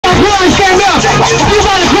stand up. If you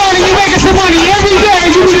got a grind and you making some money every day,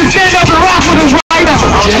 you need to stand up and rock with us right now.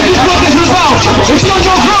 This is what this is about. If you're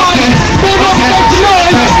your grind, stand up and make some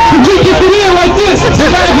noise, and we get it in like this. You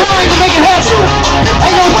gotta grind to make it happen.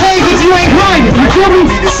 Ain't no change if you ain't grinding. You feel me?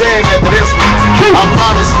 You're saying that for this one, I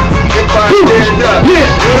promise you, if I stand up. Yeah,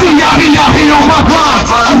 see y'all be out here on my grind.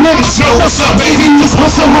 I'm niggas say, what's up, baby?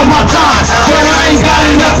 What's up on my time? But I ain't got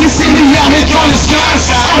enough. You see me out here trying to shine.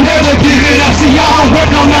 I'll never give it up. See y'all don't work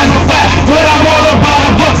no 9 to 5, but I'm all about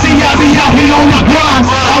a buck. See y'all be out here on my grind.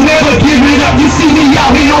 I'll never give it up. You see me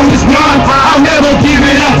out here on this grind. I'll never give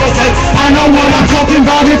it up. I know what I'm talking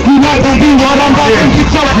about. If you not gonna be what I'm about to get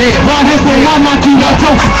your right here for my mind, you not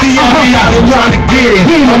talking. See y'all be out here trying to get it.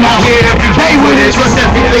 I'm out here every day with it. Trust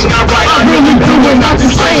everything I write. I really do it, not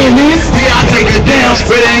just saying this. Yeah, I take it down,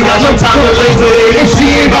 but I ain't got no time to lay with it. If she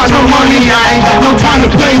ain't got no money, I ain't got no time to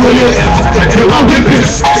play with it. I'm the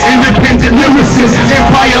best, independent lyricist,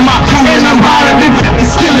 empire my crew, and I'm out of it. The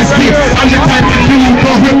skill is here. I'm the type of dude who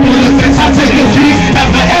go rip with it. I take a G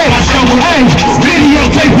after A. I show them A.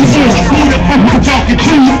 Videotape is in. I'm talking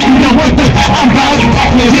to you. You know what I'm about.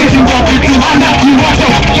 Here's you walking through. I knock you out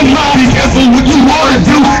your mind. Be careful what you wanna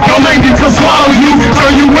do. Don't make it come swallow you.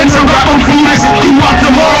 Turn you into rap on coolness. You want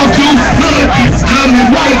tomorrow too. Look, I'm the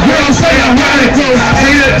white girl. Say I'm radical.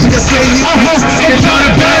 Say that you can say you. And try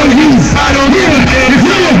to bail you. I don't hear it. If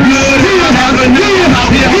you're good, I have a new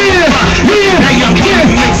out here.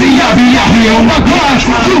 See, I be out here on my grind.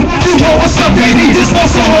 You know what's up, baby? Just want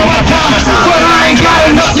some of my time. But I ain't got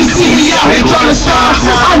enough. You see me out here trying to shine.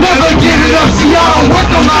 I never give it up. See, I don't work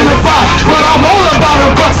no 9 to 5, but I'm all about a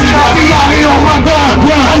buck. See, I be out here on my grind.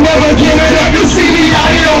 I never give it up. You see me out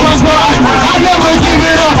here on my grind. I never give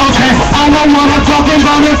it up. Okay, I know what I'm talking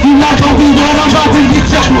about. If you not gonna be what I'm about to get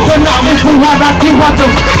you, but not if you want, I keep what the.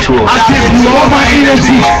 I give you all my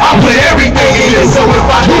energy. I put everything in it. So if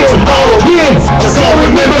I do tomorrow, just don't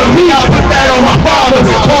remember me. I put that on my father.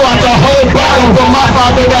 Pour out the whole bottle for my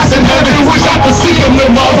father that's in heaven. Wish I could see him, the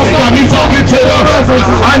mother. Got me talking to the reference.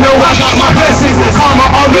 I know I got my blessings. Karma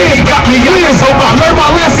already got me in. Hope I learned my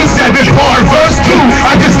lesson. 7 part verse 2.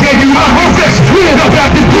 I just gave you my whole section. Up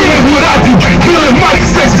after doing what I do. Killing my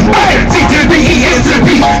expressions. Hey, T to the B, S to the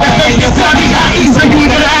B. That thing is tell me how easy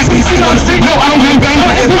you gotta ask me. See on the street, no, I don't really bang.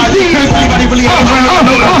 Everybody really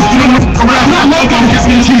I'm not gonna just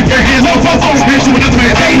be cheap. There is no phone. Bitch, you with this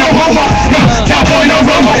man. Ain't no homo. Cowboy, no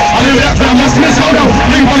rumble. I live it up, but I'm just Miss Hodo.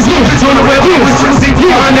 Leave one school. It's on the way. See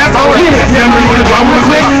you on that phone. Yeah, I'm ready for the drama real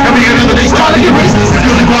quick. Every other day, trying to get rich. It's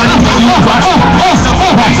really going on.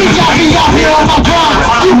 See y'all be out here on my grind.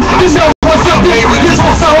 You know what's up, baby. This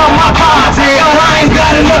what's up on my grind. But I ain't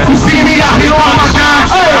got enough to see me out here on my grind.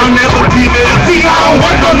 I'll never give it up. See, I don't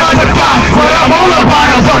work no 9 to 5, but I'm all about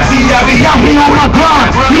a buck. See, I be out here on my grind.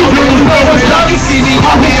 You really know what's up. You see me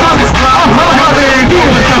out here on this grind. I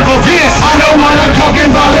know what I'm talking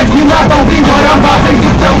about. If you not gonna be what I'm about to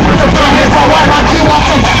get them. Hey, for what I do, I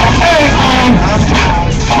think. Hey,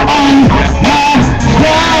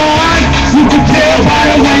 you can tell by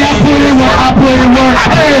the way I put in work. I put in work.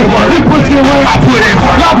 Hey, we put in work. I put in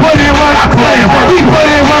work. Y'all put in work. I put in work. We put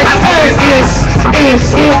in work. Hey,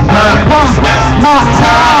 it's my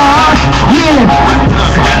time. Yeah.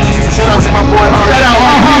 Shout out to my boy. Shout out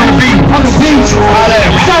on the beach. On the beach. Shout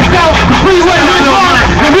out the freeway.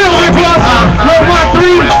 The real way plus.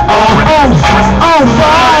 113. Oh,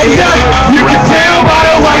 fire. You can tell by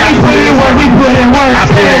the way we put in work. We put in work. I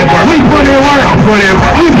put in work. We put in work. I put in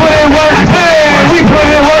work. We put in work. Hey, we put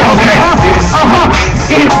in work. Okay.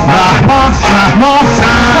 It's my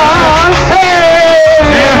time. Hey.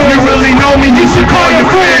 If you really know me, you should call your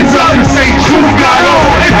friends up and say you got on.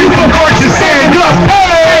 If you forgot your stand up.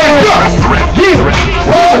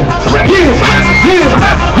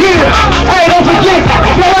 Hey, don't forget,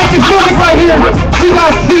 if you like this music right here, we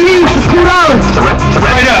got CDs for $2.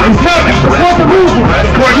 Right up. Support the music.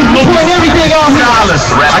 Support everything on here.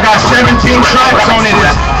 I got 17 tracks on it.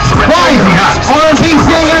 Crazy. R&B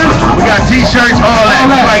singers. We got t-shirts, all that.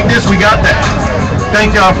 Like this, we got that.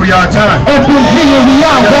 Thank y'all for y'all time. FMG, we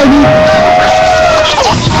out, baby.